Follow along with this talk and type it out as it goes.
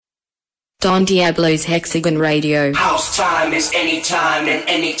Don Diablo's Hexagon Radio. House time is anytime, and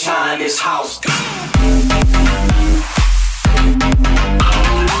anytime is house.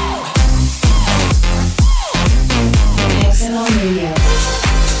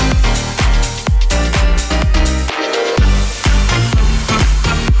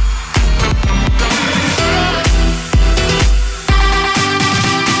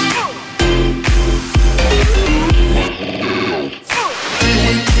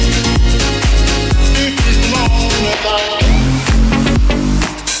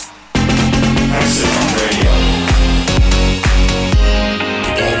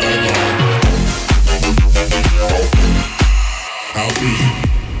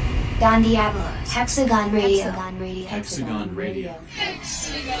 Hexagon Radio. Don Diablo's Hexagon Radio.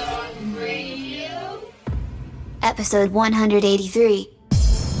 Hexagon Radio. Episode 183.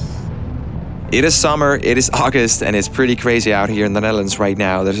 It is summer, it is August, and it's pretty crazy out here in the Netherlands right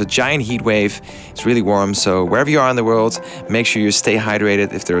now. There's a giant heat wave, it's really warm, so wherever you are in the world, make sure you stay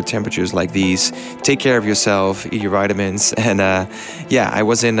hydrated if there are temperatures like these. Take care of yourself, eat your vitamins, and I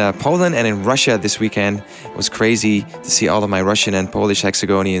was in Poland and in Russia this weekend. It was crazy to see all of my Russian and Polish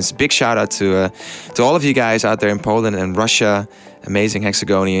Hexagonians. Big shout out to all of you guys out there in Poland and Russia. Amazing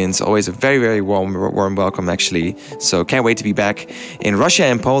Hexagonians, always a very, very warm welcome actually. So can't wait to be back in Russia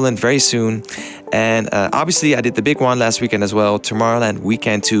and Poland very soon. And obviously I did the big one last weekend as well, Tomorrowland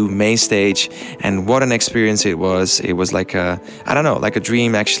Weekend 2 main stage. And what an experience it was. It was like like a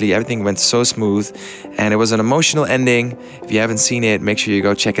dream actually. Everything went so smooth and it was an emotional ending. If you haven't seen it, make sure you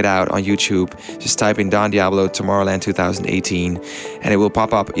go check it out on YouTube. Just type in Don Diablo Tomorrowland 2018 and it will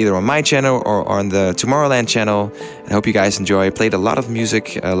pop up either on my channel or on the Tomorrowland channel. I hope you guys enjoy. I played a lot of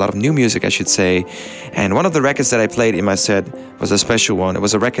music, a lot of new music I should say. And one of the records that I played in my set was a special one. It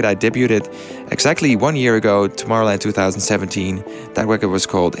was a record I debuted exactly 1 year ago, Tomorrowland 2017. That record was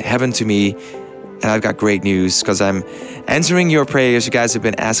called Heaven to Me. And I've got great news because I'm answering your prayers. You guys have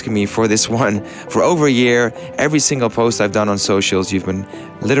been asking me for this one for over a year. Every single post I've done on socials, you've been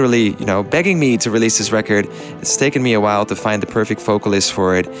literally, begging me to release this record. It's taken me a while to find the perfect vocalist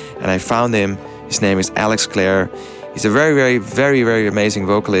for it. And I found him. His name is Alex Clare. He's a very, very, very, very amazing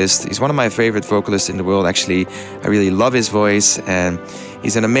vocalist. He's one of my favorite vocalists in the world, actually. I really love his voice, and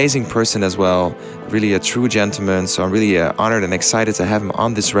he's an amazing person as well. Really a true gentleman, so I'm really honored and excited to have him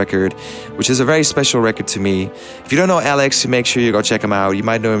on this record, which is a very special record to me. If you don't know Alex, make sure you go check him out. You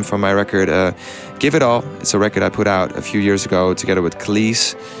might know him from my record, Give It All. It's a record I put out a few years ago together with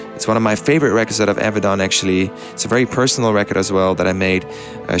Khalees. It's one of my favorite records that I've ever done, actually. It's a very personal record as well that I made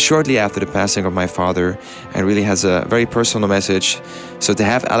shortly after the passing of my father, and really has a very personal message. So to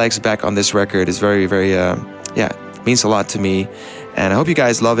have Alex back on this record is very, very, means a lot to me. And I hope you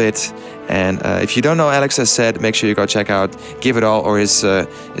guys love it. And if you don't know Alex, as said, make sure you go check out Give It All or his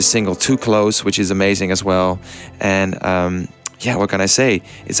single Too Close, which is amazing as well. And what can I say?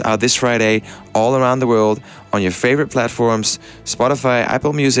 It's out this Friday all around the world on your favorite platforms: Spotify,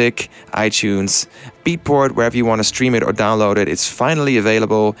 Apple Music, iTunes, Beatport, wherever you want to stream it or download it. It's finally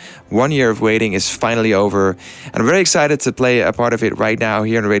available. 1 year of waiting is finally over. And I'm very excited to play a part of it right now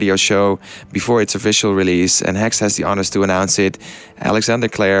here on the radio show before its official release. And Hex has the honors to announce it. Alexander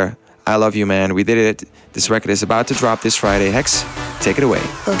Clare, I love you, man. We did it. This record is about to drop this Friday. Hex, take it away.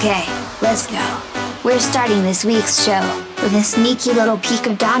 Okay, let's go. We're starting this week's show with a sneaky little peek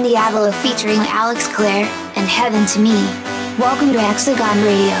of Don Diablo featuring Alex Clare and Heaven to Me. Welcome to Hexagon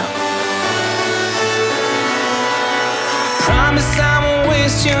Radio. Promise I won't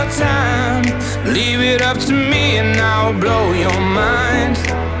waste your time. Leave it up to me and I'll blow your mind.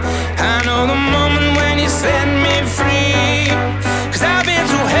 I know the moment when you set me free, 'cause I've been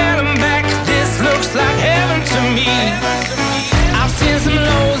through hell and back. This looks like heaven to me. I've seen some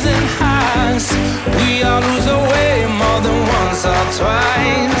lows and highs. We all lose our way more than once or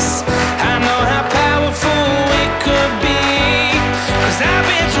twice. I know how powerful we could be, 'cause I've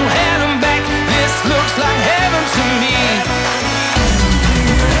been through hell and back. This looks like heaven to me.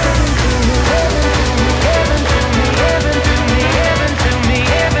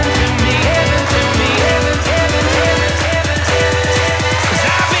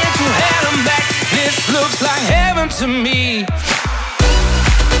 Looks like heaven to me.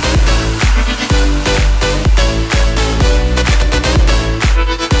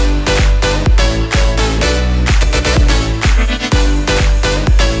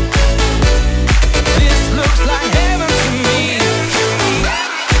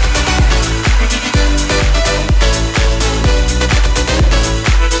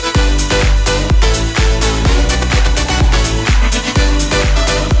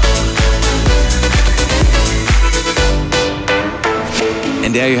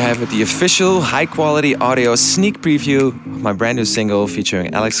 you have it, the official high-quality audio sneak preview of my brand new single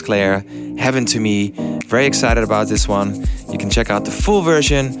featuring Alex Clare, Heaven to Me. Very excited about this one. You can check out the full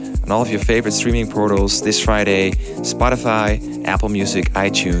version on all of your favorite streaming portals this Friday. Spotify, Apple Music,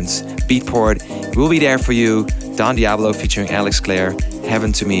 iTunes, Beatport. We'll be there for you. Don Diablo featuring Alex Clare,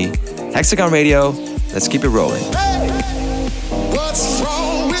 Heaven to Me. Hexagon Radio, let's keep it rolling. Hey, what's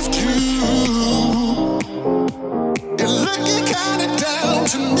wrong with you? You're looking kinda down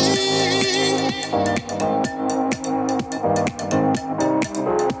to me.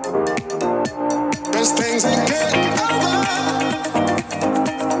 Best things ain't getting over.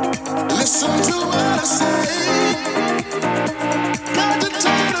 Listen to what I say. Got to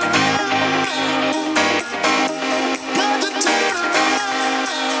turn around. Got to turn around.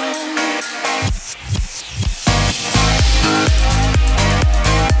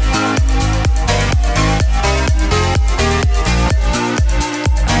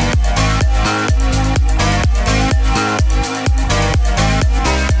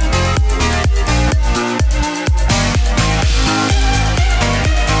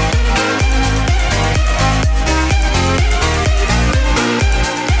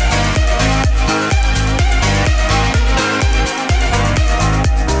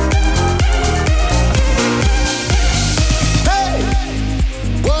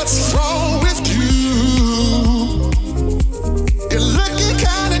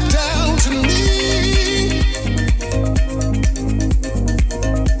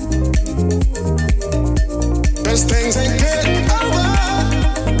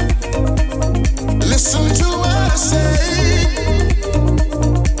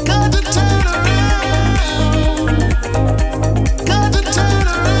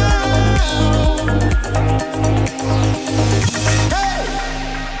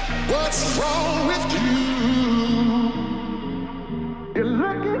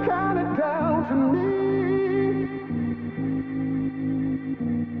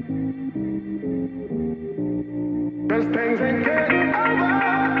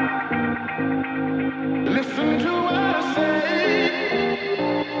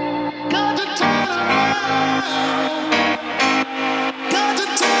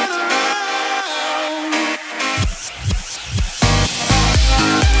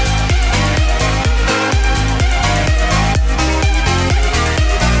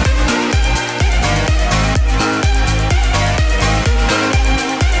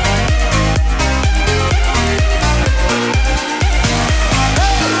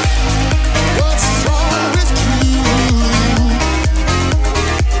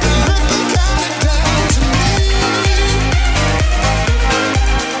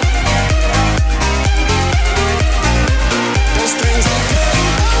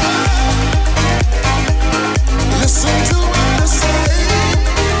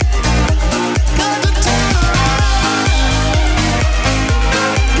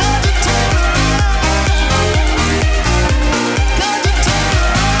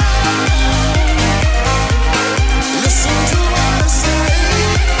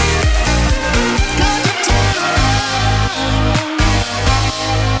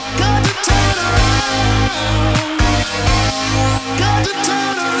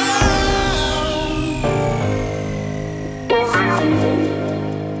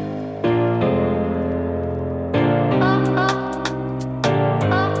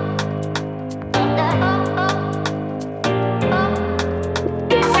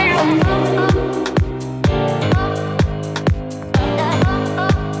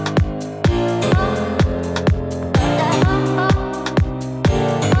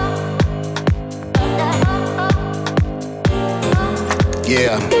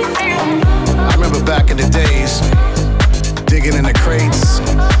 Yeah, I remember back in the days, digging in the crates,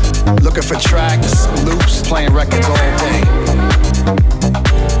 looking for tracks, loops, playing records all day.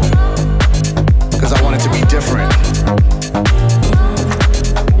 Cause I wanted to be different.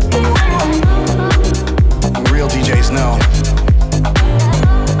 Real DJs know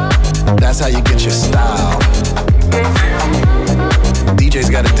that's how you get your style. DJs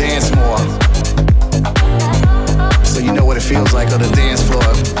gotta dance more, so you know what it feels like on the dance floor.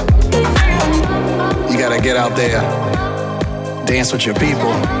 You gotta get out there, dance with your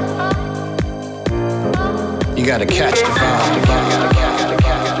people. You gotta catch the vibe.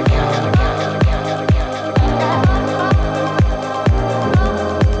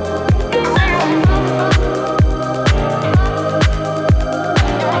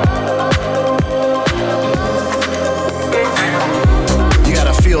 You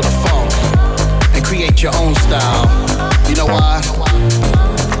gotta feel the funk and create your own style. You know why?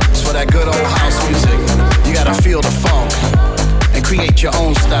 It's for that good old house music. You gotta feel the funk and create your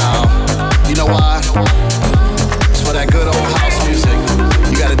own style. style. You know why? It's for that good old house music.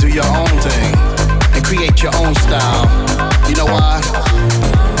 You gotta do your own thing and create your own style. You know why?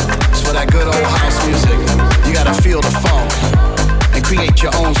 It's for that good old house music. You gotta feel the funk and create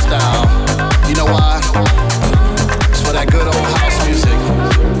your own style. You know why? It's for that good old house music.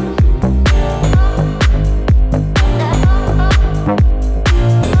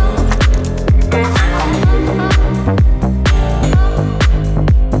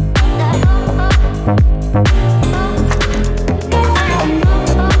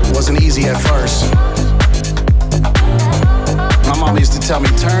 Wasn't easy at first. My mom used to tell me,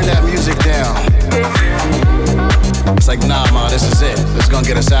 turn that music down. It's like, nah, ma, this is it. This is gonna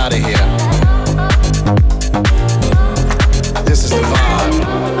get us out of here. This is the vibe.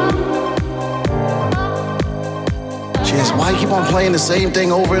 She asked, why you keep on playing the same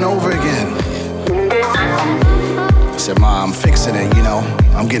thing over and over again? I said, ma, I'm fixing it, you know.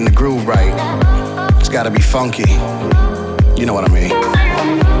 I'm getting the groove right. It's gotta be funky. You know what I mean.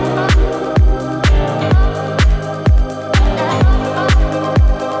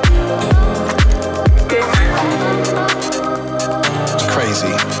 It's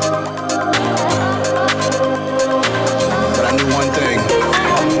crazy. But I knew one thing.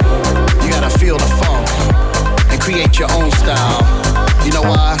 You gotta feel the funk and create your own style. You know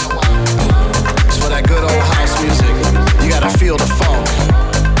why? It's for that good old house music. You gotta feel the funk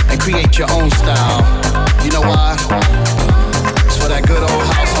and create your own style. You know why? It's for that good old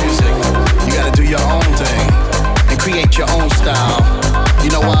house music. You gotta do your own thing and create your own style. You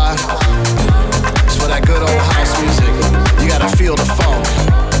know why? It's for that good old house music. You gotta feel the funk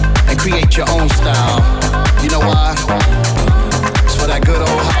and create your own style. You know why? It's for that good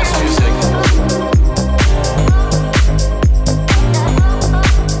old house music.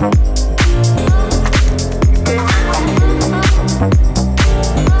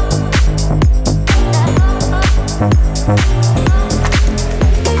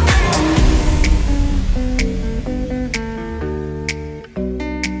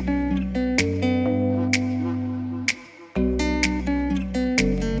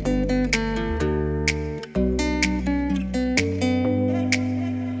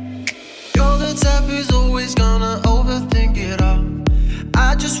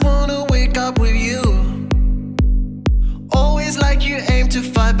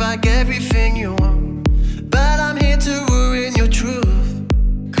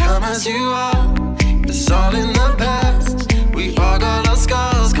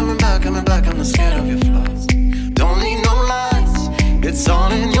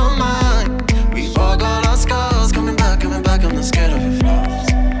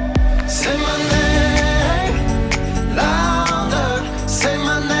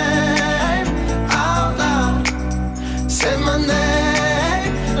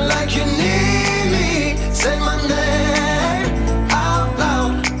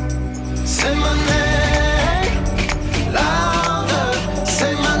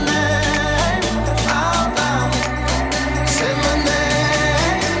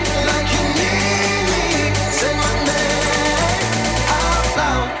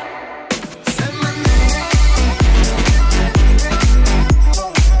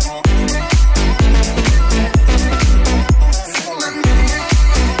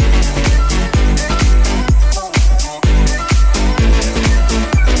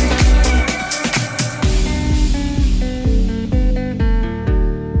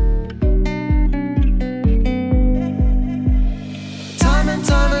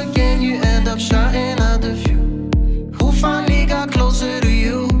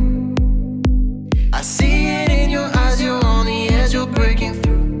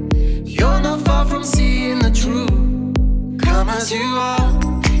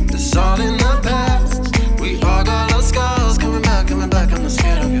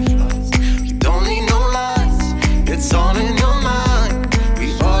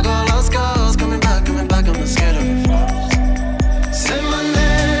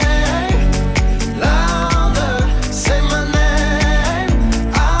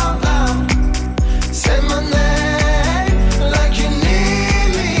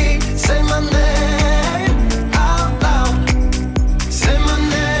 Say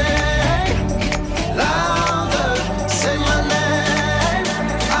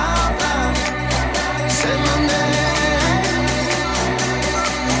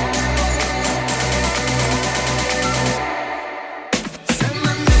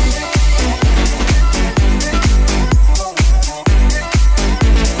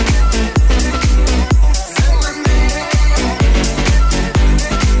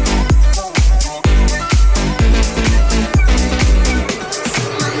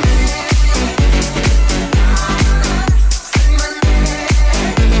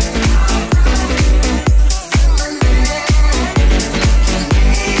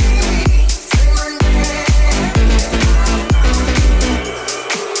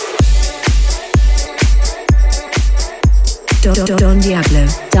Don Diablo.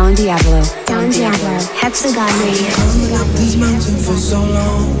 Don Diablo. Don Diablo. Hexagon Radio. Climbing up this mountain for so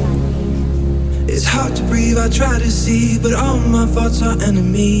long. It's hard to breathe, I try to see, but all my thoughts are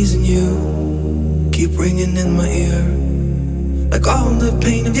enemies, and you keep ringing in my ear. Like all the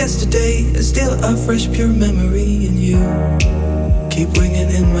pain of yesterday is still a fresh, pure memory, and you keep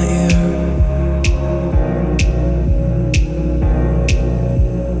ringing in my ear.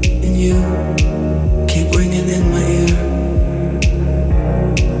 And you keep ringing in my ear.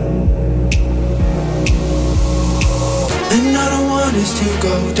 And I don't want us to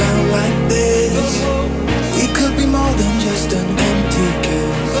go down like this. We could be more than just an empty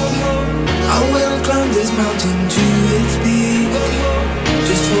kiss. I will climb this mountain to its peak,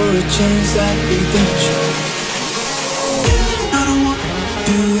 just for a chance at redemption. I don't want to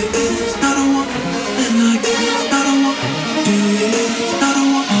do it. I don't want, and I don't want to do it. I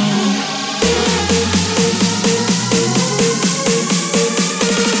don't want.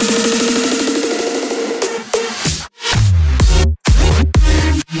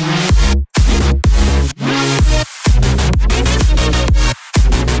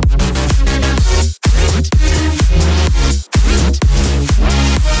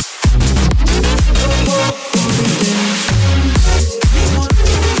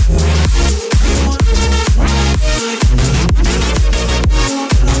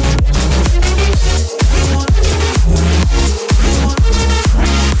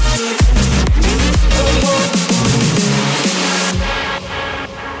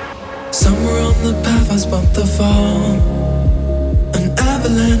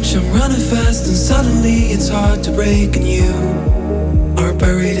 And you are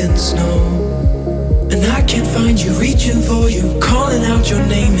buried in snow, and I can't find you, reaching for you, calling out your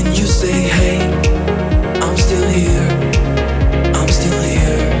name, and you say, hey, I'm still here, I'm still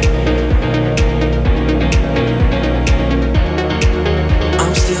here,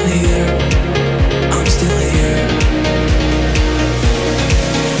 I'm still here, I'm still here.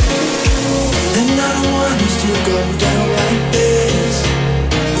 And I don't want us to go down like this.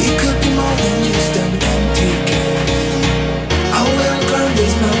 We could be more than just an empty kiss. I will climb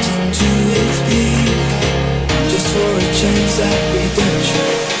this mountain to its peak, just for a chance at redemption.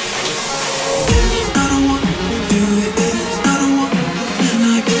 I don't want to do it. I don't want, and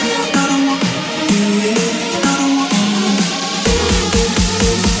I don't want to do it. I don't want.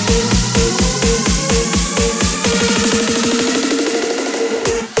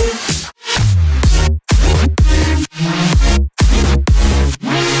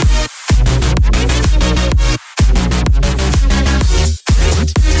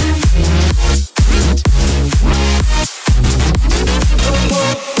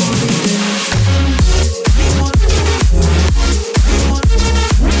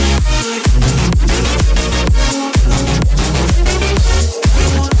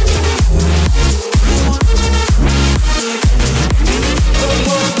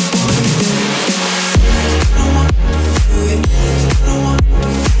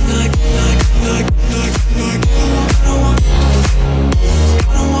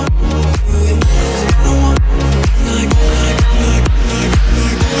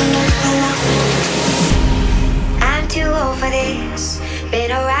 I'm too old for this.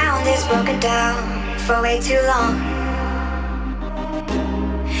 Been around this, broken down for way too long.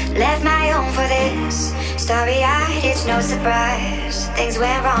 Left my home for this. Starry-eyed, it's no surprise. Things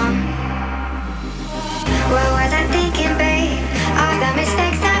went wrong. What was I thinking, babe? All the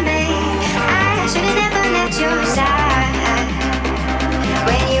mistakes I made. I should've never left your side.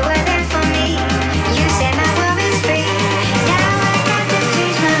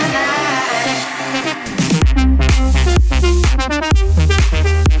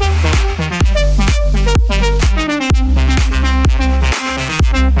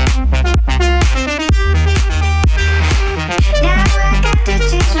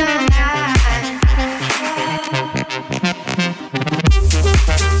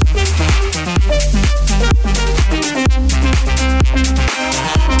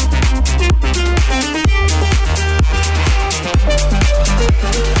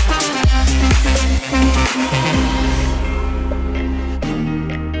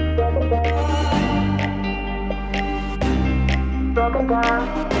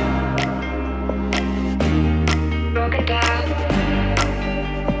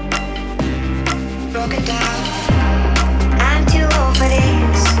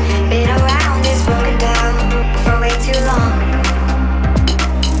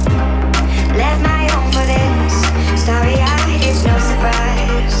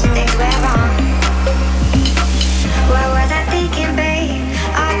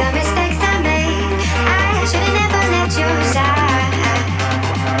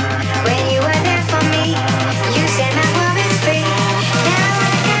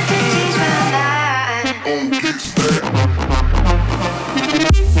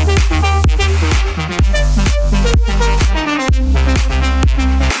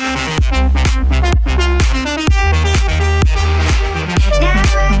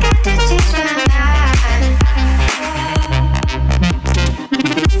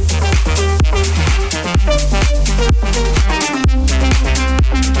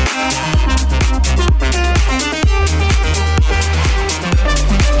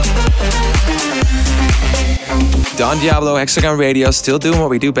 Don Diablo, Hexagon Radio, still doing what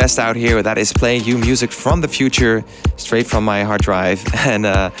we do best out here. That is playing you music from the future, straight from my hard drive. And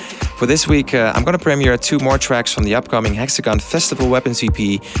for this week, I'm going to premiere 2 more tracks from the upcoming Hexagon Festival Weapons EP.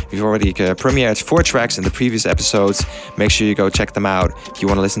 We've already premiered 4 tracks in the previous episodes. Make sure you go check them out if you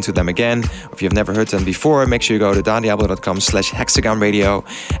want to listen to them again. Or if you've never heard them before, make sure you go to dondiablo.com/Hexagon Radio.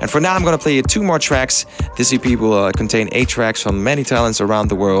 And for now, I'm going to play you 2 more tracks. This EP will contain 8 tracks from many talents around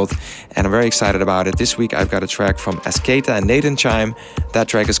the world. And I'm very excited about it. This week, I've got a track from Asceta and Nathan Chime. That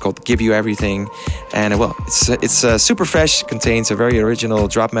track is called Give You Everything. And well, it's super fresh, contains a very original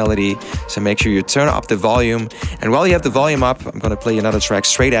drop melody. So make sure you turn up the volume. And while you have the volume up, I'm going to play another track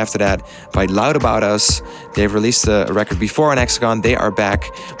straight after that by Loud About Us. They've released a record before on Hexagon. They are back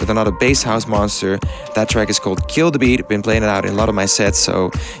with another bass house monster. That track is called Kill the Beat. I've been playing it out in a lot of my sets,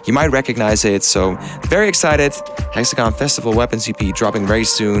 so you might recognize it. So very excited. Hexagon Festival Weapons EP dropping very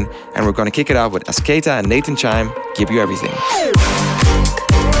soon. And we're going to kick it off with Asceta and Nathan Chime, Give You Everything.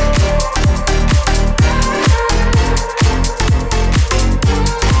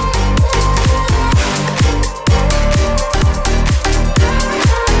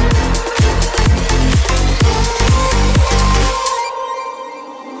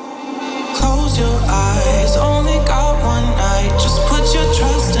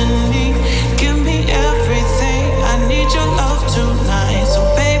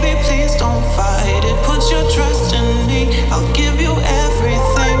 I'll give you everything.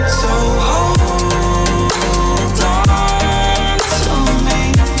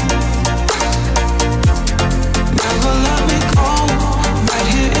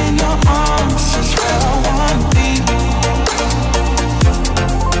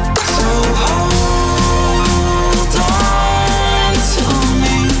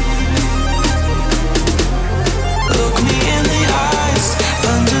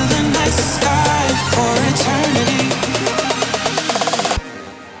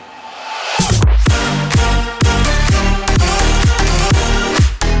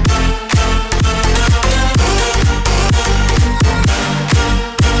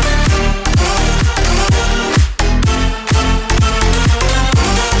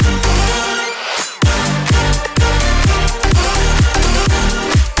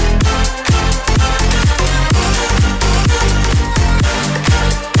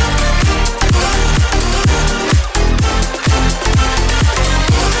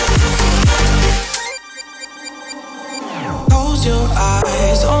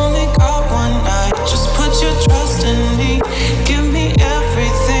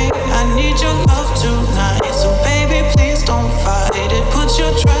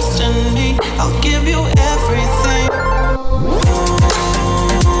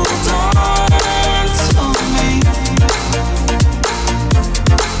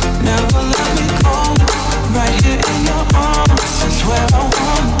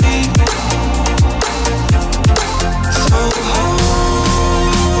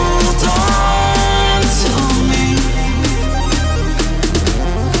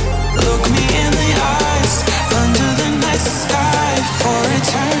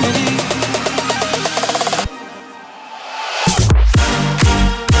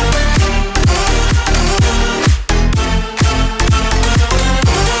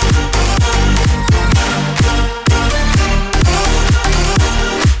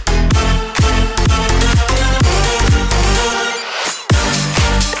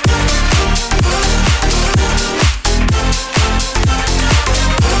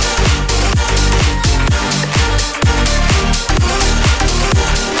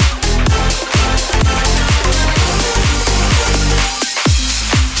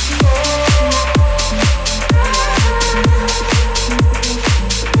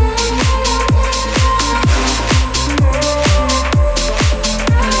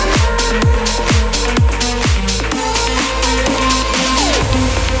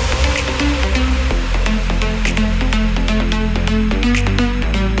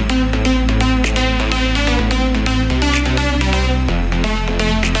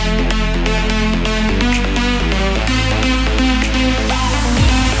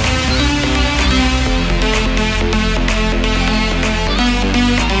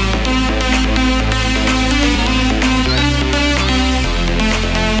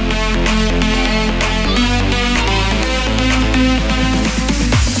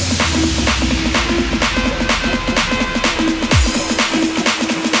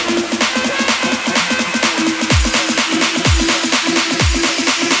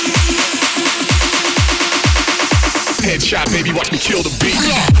 Headshot, baby, watch me kill the beat.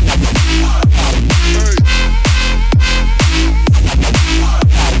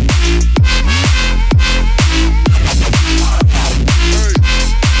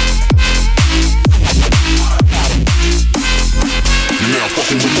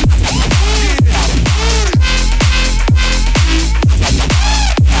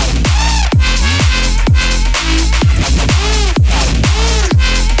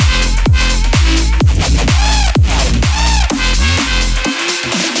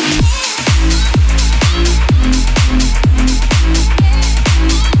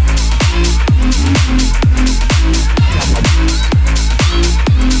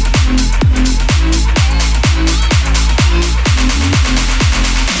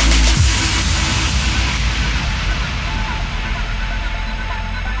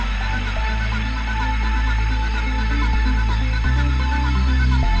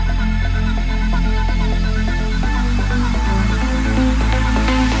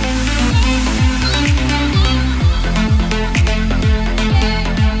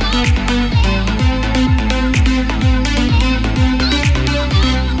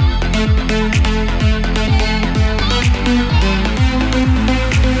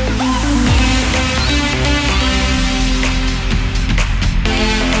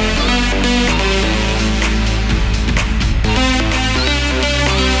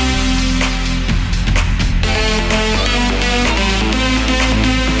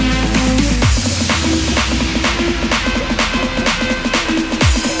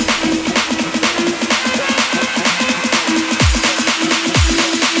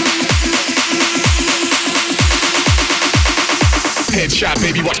 shot,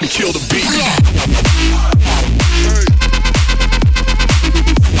 baby, watch me kill the beat.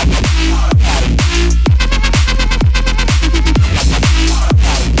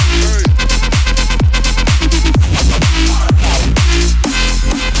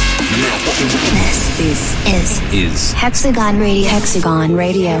 This is Hexagon Radio. Hexagon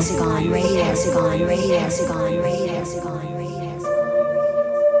Radio. Hexagon Radio. Hexagon Radio. Hexagon Radio. Hexagon Radio.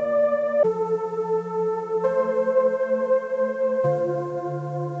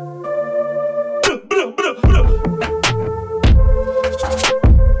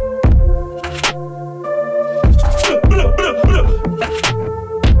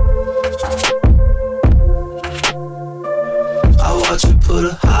 I watch her put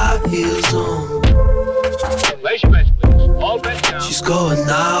her high heels on. She's going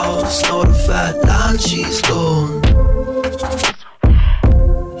now, snow the fat line, she's gone.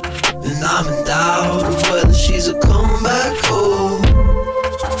 And I'm in doubt of whether she's a comeback home.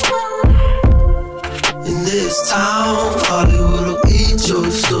 In this town, Hollywood will eat your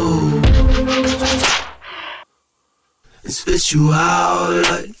soul and spit you out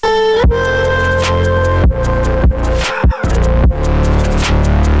like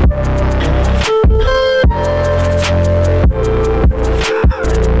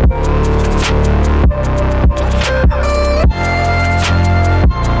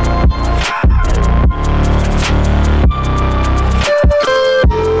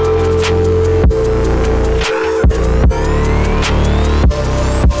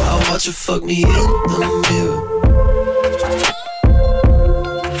you fuck me in the mirror.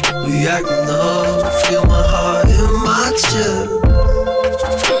 We acting up, feel my heart in my chest.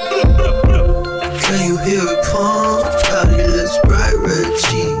 Can you hear it pump? Pouty lips, bright red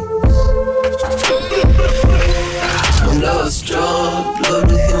cheeks. I'm lost drunk, love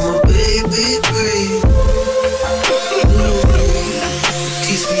to hear my baby breathe.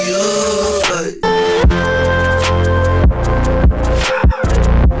 Keeps me up like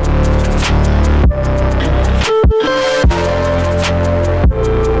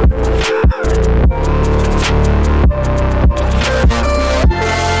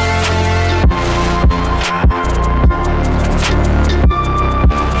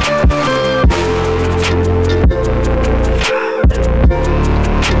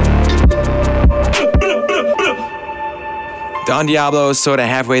Don Diablo, sort of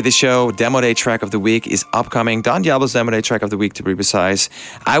halfway the show. Demo Day track of the week is upcoming. Don Diablo's Demo Day track of the week, to be precise.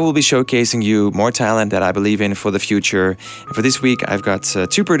 I will be showcasing you more talent that I believe in for the future. And for this week, I've got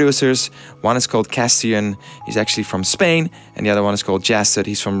two producers. One is called Castian. He's actually from Spain. And the other one is called Jasted.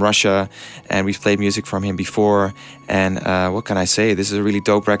 He's from Russia. And we've played music from him before. And what can I say? This is a really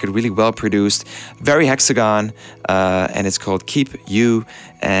dope record, really well produced, very Hexagon. And it's called Keep You.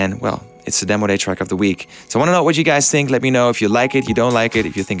 And, well, it's the Demo Day track of the week. So I want to know what you guys think. Let me know if you like it, you don't like it,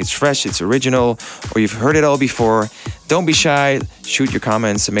 if you think it's fresh, it's original, or you've heard it all before. Don't be shy. Shoot your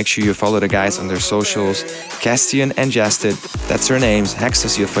comments and make sure you follow the guys on their socials. Castian and Jasted, that's their names. Hex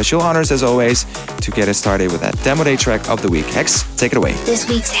does the official honors as always to get us started with that Demo Day track of the week. Hex, take it away. This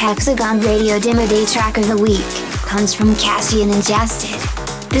week's Hexagon Radio Demo Day track of the week comes from Castian and Jasted.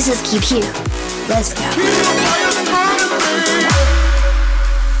 This is Keep You. Let's go.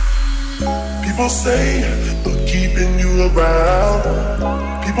 People say they're keeping you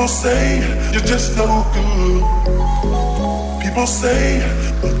around. People say you're just no good. People say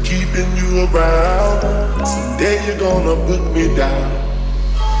they're keeping you around. Someday you're gonna put me down.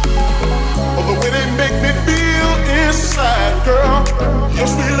 Oh, the way they make me feel inside, girl, your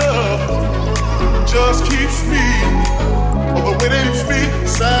sweet love just keeps me. Oh, the way they keeps me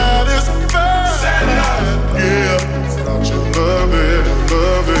satisfied. Yeah, without your loving,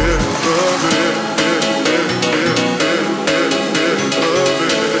 loving, loving.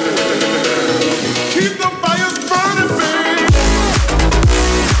 Keep the fires burning, baby.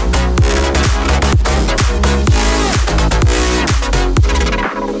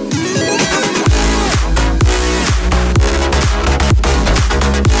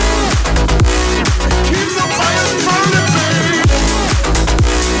 Keep the fires burning, baby.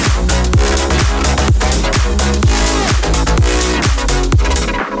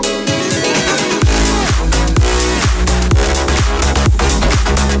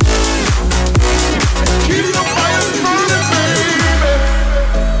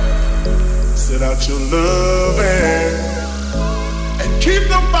 Your loving and keep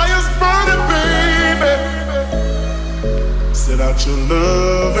the fires burning, baby. Set out your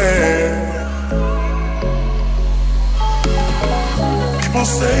loving. People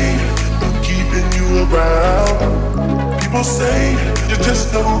say they're keeping you around. People say you're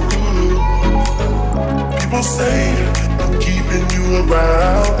just no good. People say they're keeping you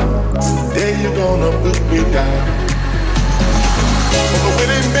around. Today you're gonna put me down. But the way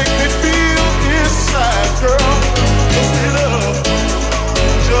they make me feel inside, girl, just get up,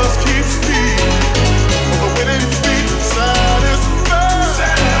 just keep speed. But the way they feel inside is bad.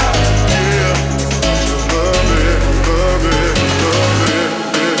 Yeah, love it, love it, love it.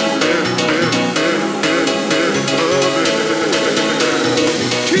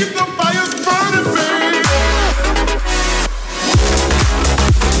 Keep the fires burning, baby.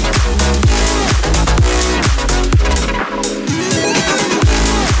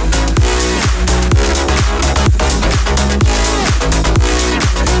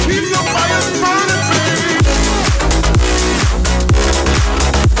 Keep the fires burning, baby.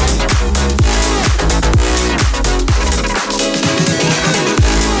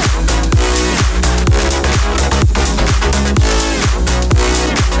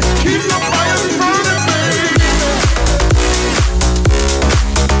 Keep the fires burning, baby.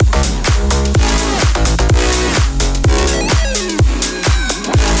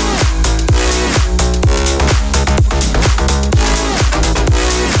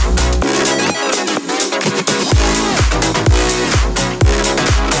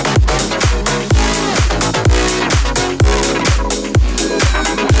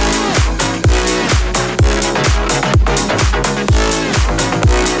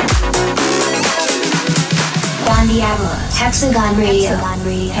 Don Diablo, Hexagon Radio.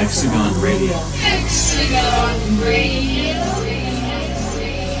 Hexagon Radio.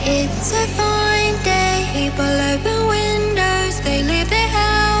 It's a fine day. People open windows. They leave their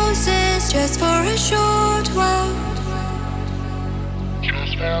houses just for a short while.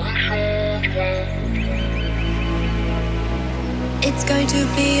 It's going to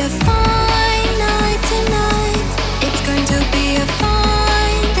be a fine night tonight. It's going to be a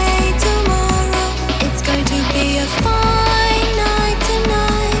fine day tomorrow. It's going to be a fine night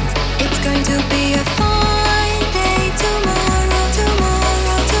tonight. It's going to be a fine day tomorrow.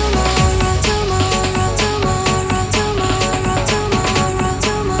 Tomorrow, tomorrow, tomorrow, tomorrow, tomorrow, tomorrow,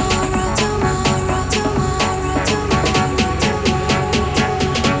 tomorrow, tomorrow, tomorrow,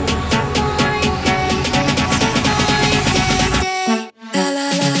 la la la la la. La la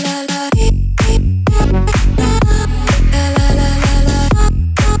la la la. La la la la la.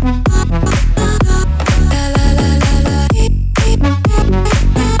 La la la la la.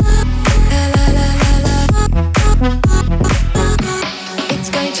 It's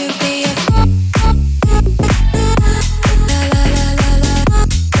going to be a la la la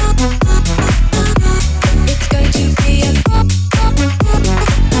la la. It's going to be a la la la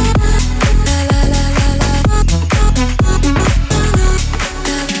la la.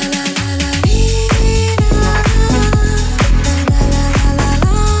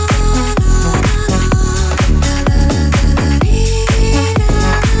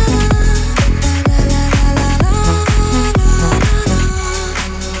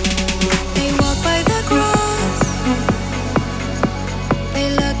 They walk by the grass. They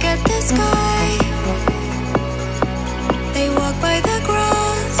look at the sky. They walk by the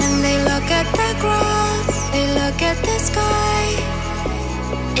grass and they look at the grass. They look at the sky.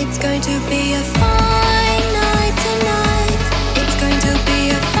 It's going to be a fine night tonight. It's going to be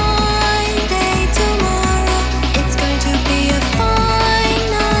a fine day tomorrow. It's going to be a fine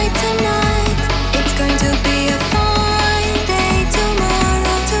night tonight. It's going to be a fine day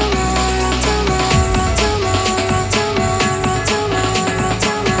tomorrow. Tomorrow, tomorrow, tomorrow, tomorrow, tomorrow,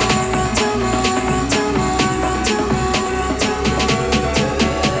 tomorrow, tomorrow, tomorrow, tomorrow,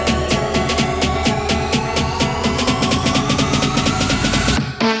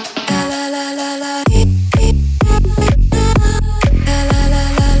 la la la la la. La la la la la. La la la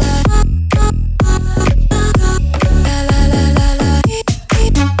la la. La la la la la.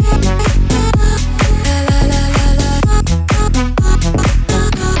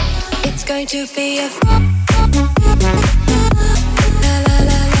 It's going to be a la la la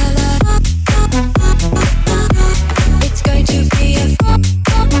la la. It's going to be a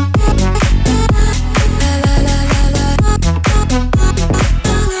la la la la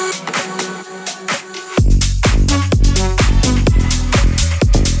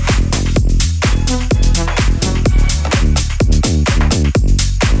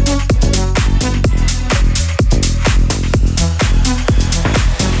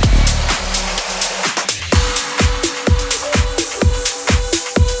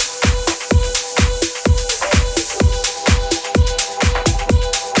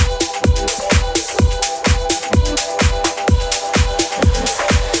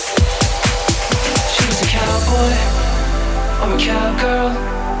I'm a cowgirl.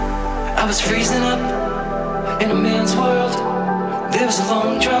 I was freezing up In a man's world, there was a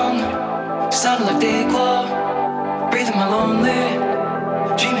long drum, sounding like day glow. Breathing my lonely,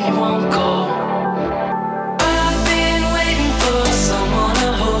 dreaming you won't go. I've been waiting for someone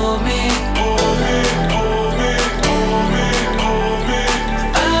to hold me. Hold me, hold me, hold me, hold me.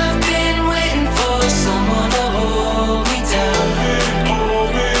 I've been waiting for someone to hold me down. Hold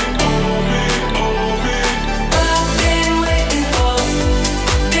me, hold me, hold me, hold me. I've been waiting for,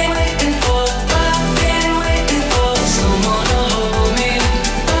 I've been waiting for someone to hold me.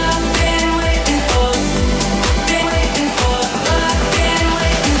 I've been waiting for, been waiting for, I've been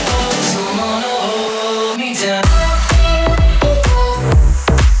waiting for someone to hold me down.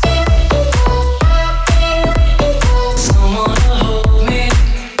 Someone to hold me.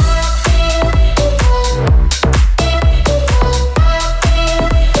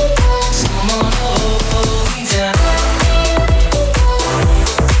 Someone to hold me down.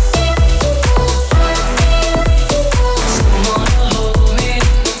 Someone to hold me.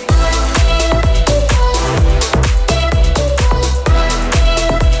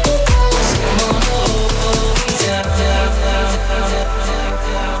 Someone to hold me down.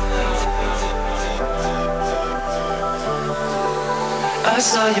 I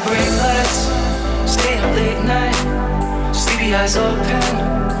saw your brake lights, stay up late night, sleepy eyes open,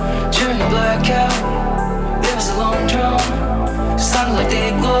 during the blackout. There was a long drum, sounded like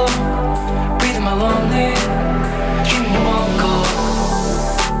day glow, breathing my lonely, dreaming you won't go.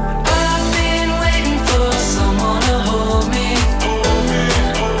 I've been waiting for someone to hold me. Hold me,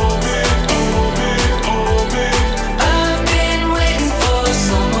 hold me, hold me, hold me. I've been waiting for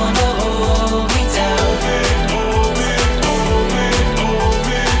someone to hold me down. Hold me, hold me, hold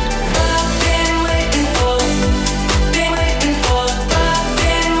me. I've been waiting for, I've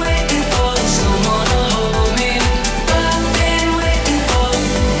been waiting for someone to hold me. I've been waiting for,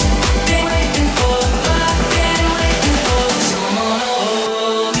 been waiting for, I've been waiting for someone to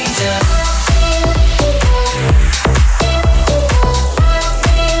hold me down.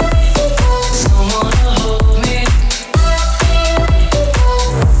 Someone to hold me.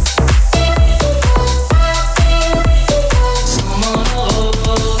 Someone to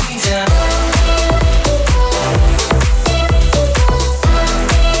hold me down. Someone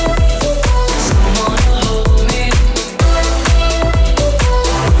to hold me.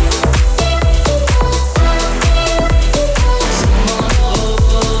 Someone to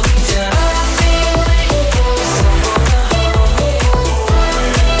hold me down. I've been waiting for someone to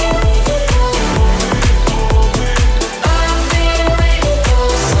hold me. I've been waiting for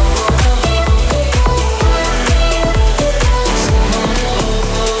someone to hold me. Someone to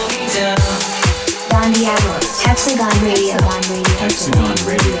hold me down. Don Diablo's Hexagon Radio. Hexagon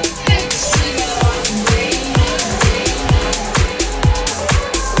Radio.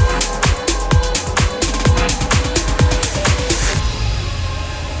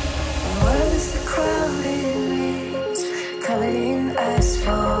 Was the crowded lanes covered in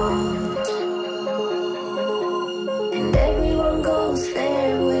asphalt, and everyone goes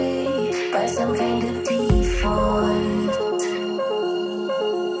their way by some kind of default.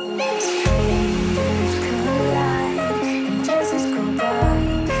 Strangers collide and chances go by.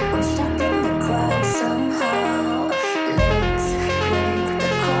 We're stuck in the crowd somehow. Let's break the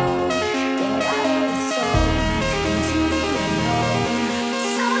code, get out of the zone, into the unknown.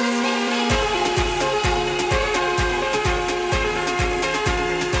 So let's make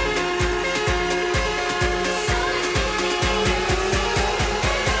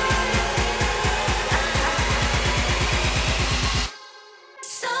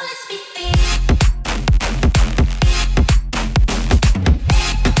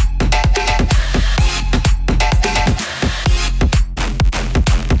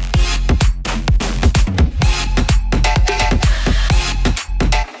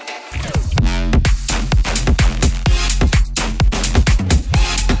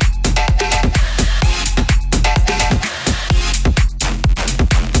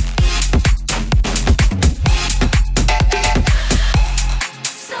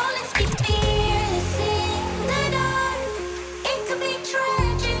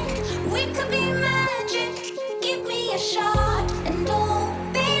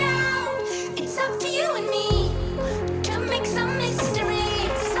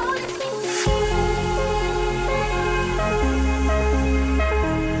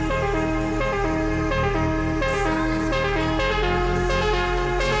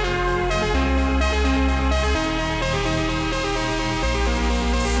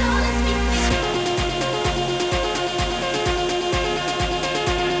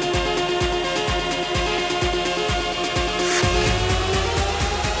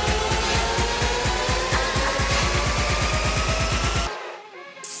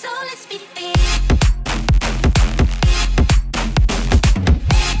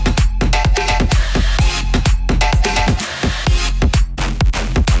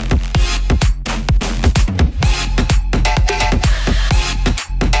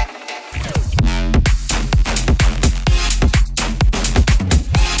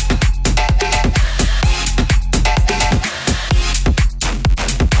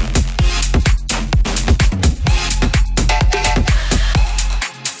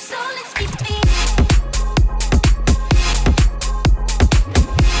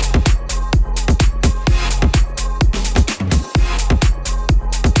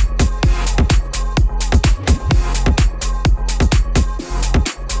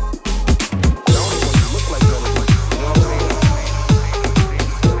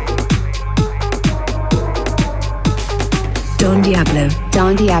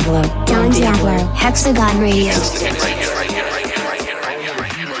Don Diablo. Hexagon Radio.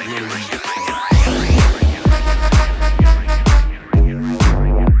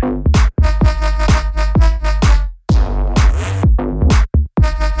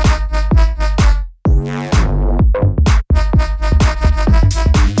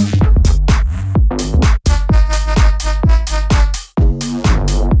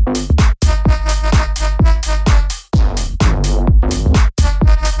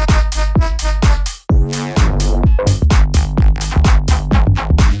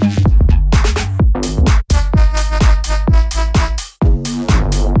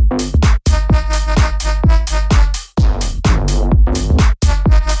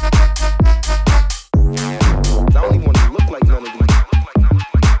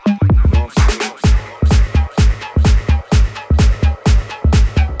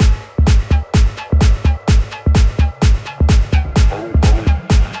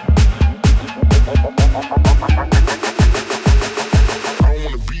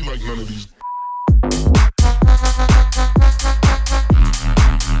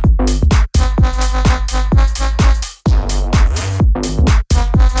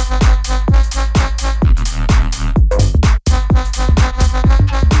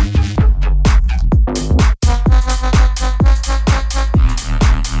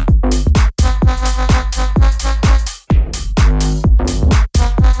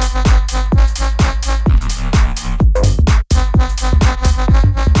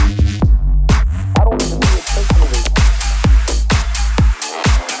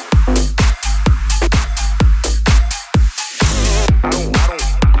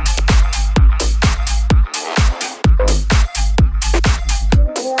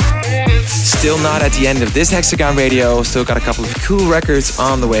 Still not at the end of this Hexagon Radio. Still got a couple of cool records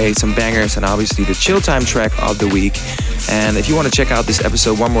on the way, some bangers, and obviously the Chill Time track of the week. And if you want to check out this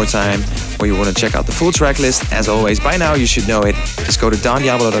episode one more time, or you want to check out the full track list, as always, by now you should know it. Just go to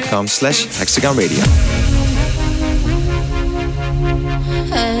dondiablo.com/Hexagon Radio.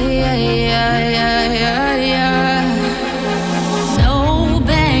 No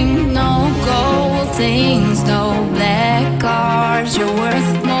bank, no gold things, no black cars, you're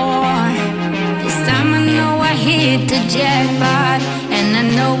worth more. This time I know I hit the jackpot, and I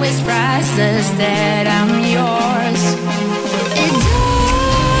know it's priceless that I'm yours. It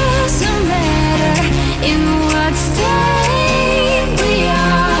doesn't matter in what state we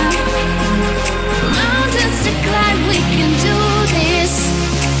are. Mountains to climb, we can do this.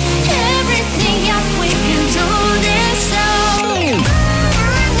 Everything up, we can do this. So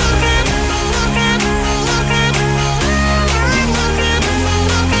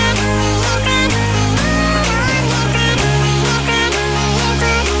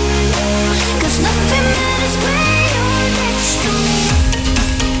nothing matters.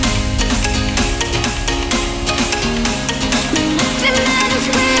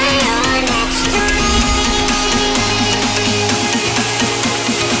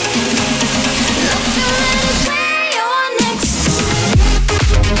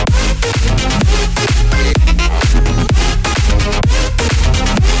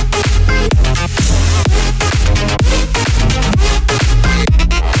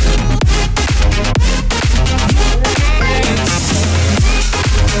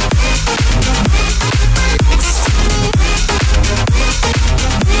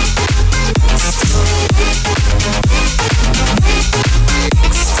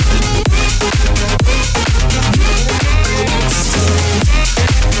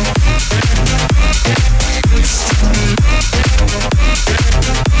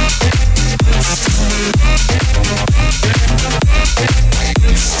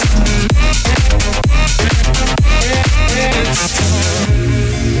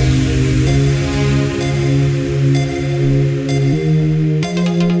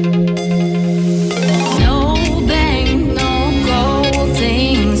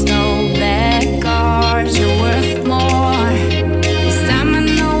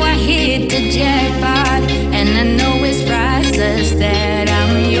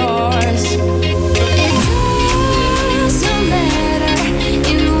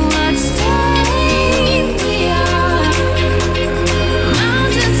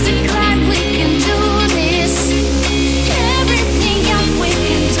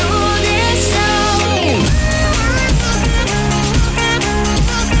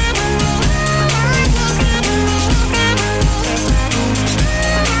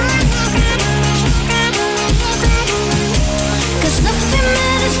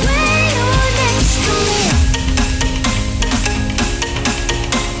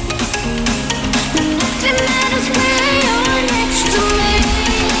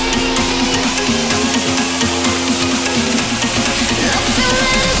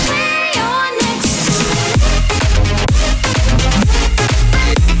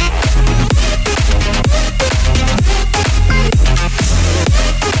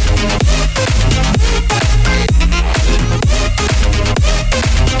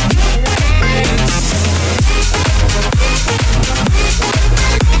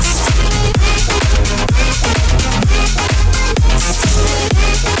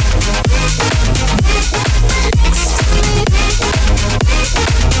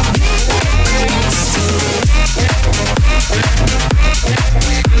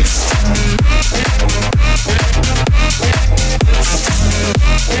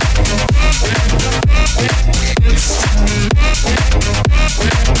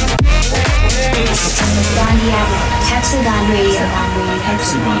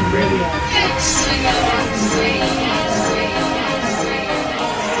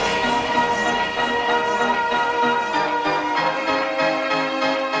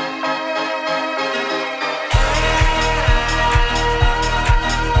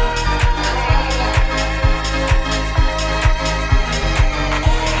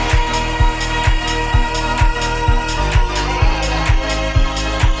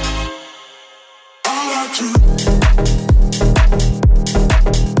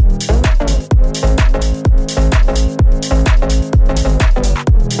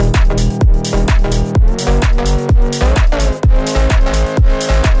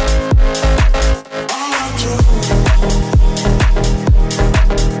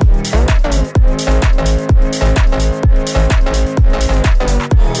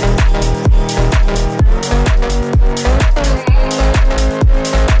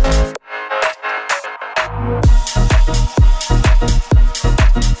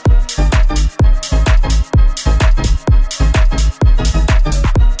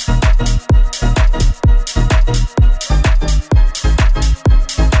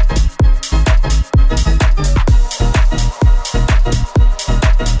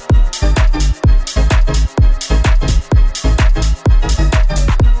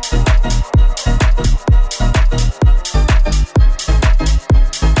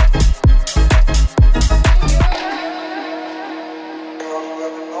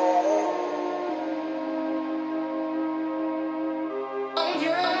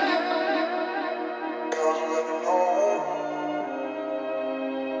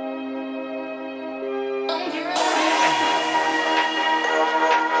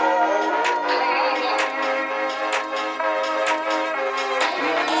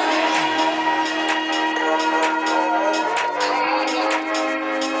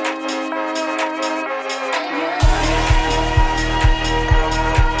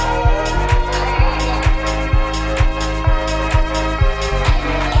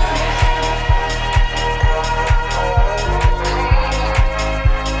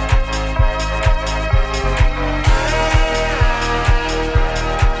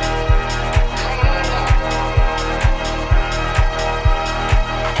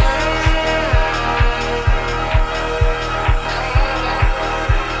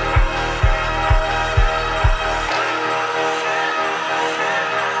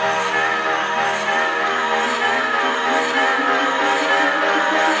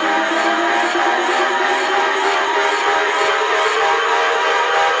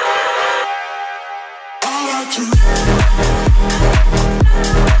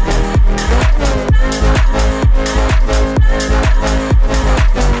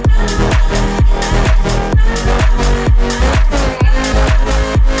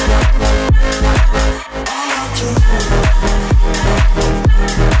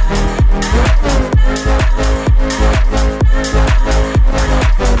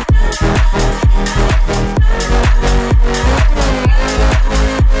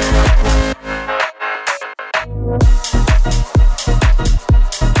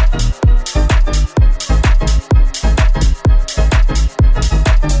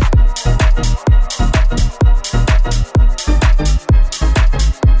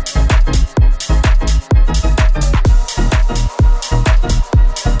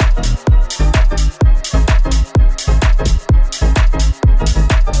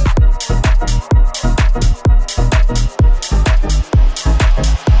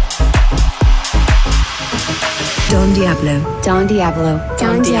 Diablo. Don Diablo.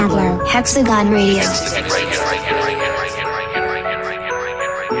 Don Diablo. Hexagon Radio.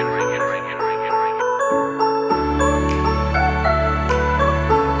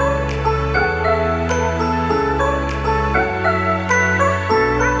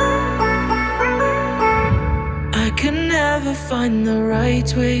 Find the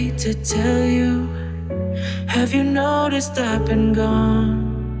right way to tell you. Have you noticed I've been gone?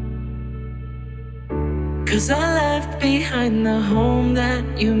 'Cause I left behind the home that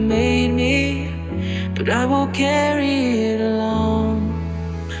you made me, but I will carry it along.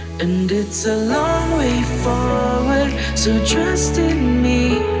 And it's a long way forward, so trust in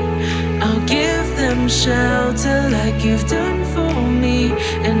me. I'll give them shelter like you've done for me.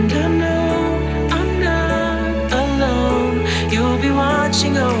 And I know you'll be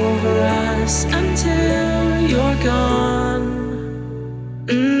watching over us until you're gone.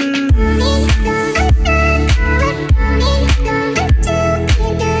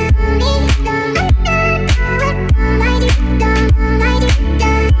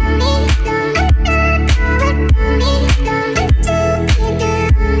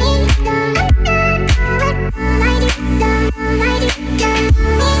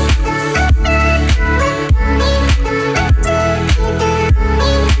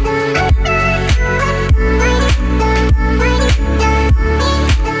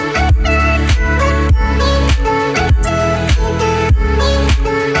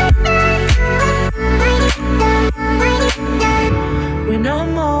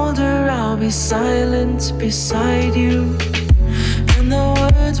 Silent beside you, and the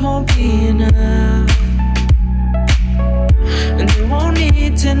words won't be enough, and they won't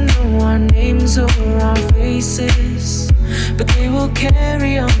need to know our names or our faces, but they will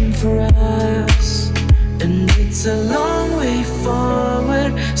carry on for us. And it's a long way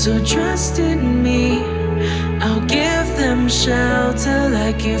forward, so trust in me. I'll give them shelter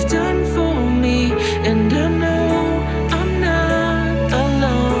like you've done for me. And I know I'm not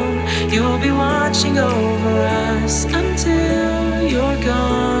alone. You'll be watching over us until you're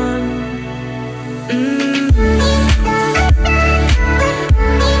gone.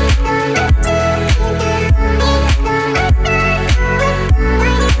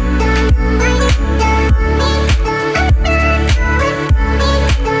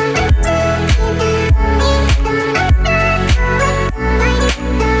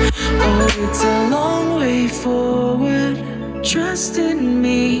 Oh, it's a long way forward. Trust in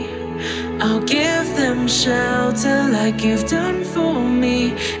me. I'll give them shelter like you've done for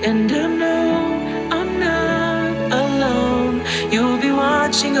me. And I know I'm not alone. You'll be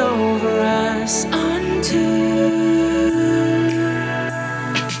watching over us until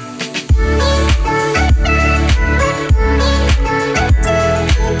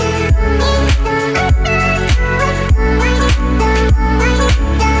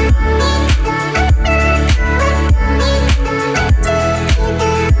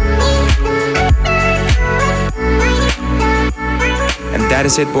That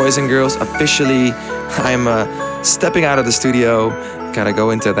is it, boys and girls. Officially, I'm stepping out of the studio. Gotta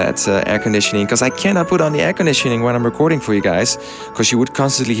go into that air conditioning, because I cannot put on the air conditioning when I'm recording for you guys, because you would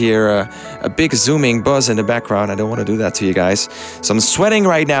constantly hear a big zooming buzz in the background. I don't want to do that to you guys. So I'm sweating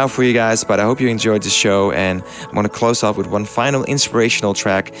right now for you guys, but I hope you enjoyed the show, and I'm going to close off with one final inspirational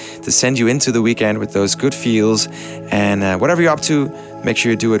track to send you into the weekend with those good feels. And whatever you're up to, make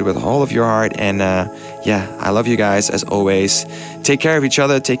sure you do it with all of your heart. And yeah, I love you guys as always. Take care of each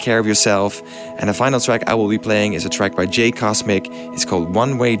other, take care of yourself. And the final track I will be playing is a track by Jay Cosmic. It's called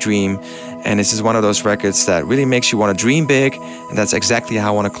One Way Dream. And this is one of those records that really makes you want to dream big. And that's exactly how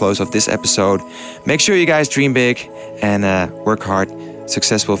I want to close off this episode. Make sure you guys dream big and work hard.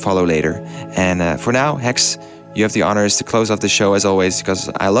 Success will follow later. And for now, Hex, you have the honors to close off the show as always, because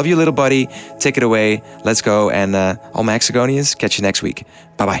I love you, little buddy. Take it away. Let's go. And all my Hexagonians, catch you next week.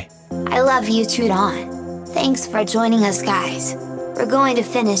 Bye-bye. I love you too, Don. Thanks for joining us, guys. We're going to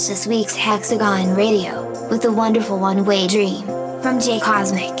finish this week's Hexagon Radio with the wonderful One Way Dream from Jay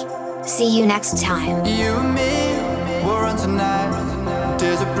Cosmic. See you next time. You and me, we're on tonight.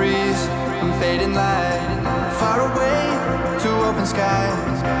 There's a breeze and fading light. Far away to open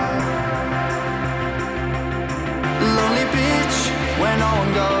skies. Lonely beach where no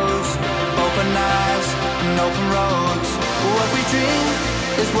one goes. Open eyes and open roads. What we dream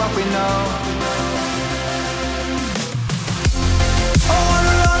is what we know. Oh,